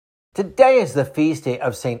Today is the feast day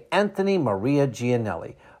of St. Anthony Maria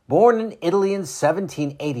Gianelli. Born in Italy in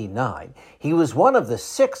 1789, he was one of the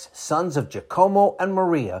 6 sons of Giacomo and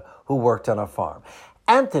Maria who worked on a farm.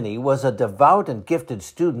 Anthony was a devout and gifted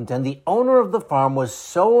student, and the owner of the farm was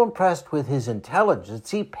so impressed with his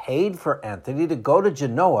intelligence, he paid for Anthony to go to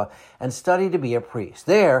Genoa and study to be a priest.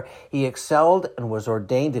 There, he excelled and was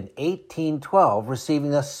ordained in 1812,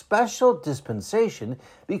 receiving a special dispensation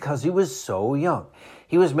because he was so young.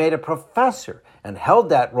 He was made a professor and held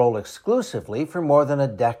that role exclusively for more than a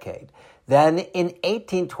decade. Then, in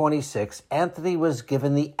 1826, Anthony was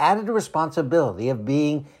given the added responsibility of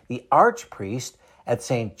being the archpriest at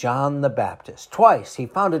St. John the Baptist. Twice he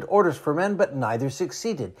founded orders for men, but neither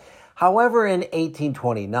succeeded. However, in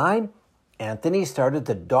 1829, Anthony started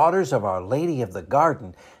the Daughters of Our Lady of the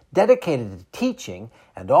Garden, dedicated to teaching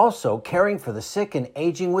and also caring for the sick and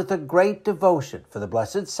aging with a great devotion for the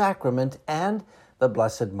Blessed Sacrament and the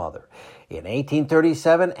Blessed Mother. In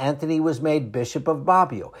 1837, Anthony was made Bishop of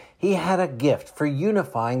Bobbio. He had a gift for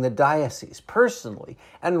unifying the diocese personally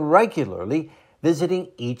and regularly visiting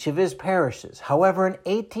each of his parishes. However, in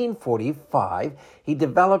 1845, he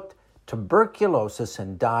developed tuberculosis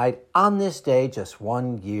and died on this day just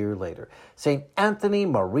 1 year later. St. Anthony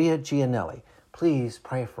Maria Gianelli, please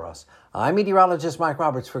pray for us. I'm meteorologist Mike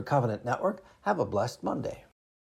Roberts for Covenant Network. Have a blessed Monday.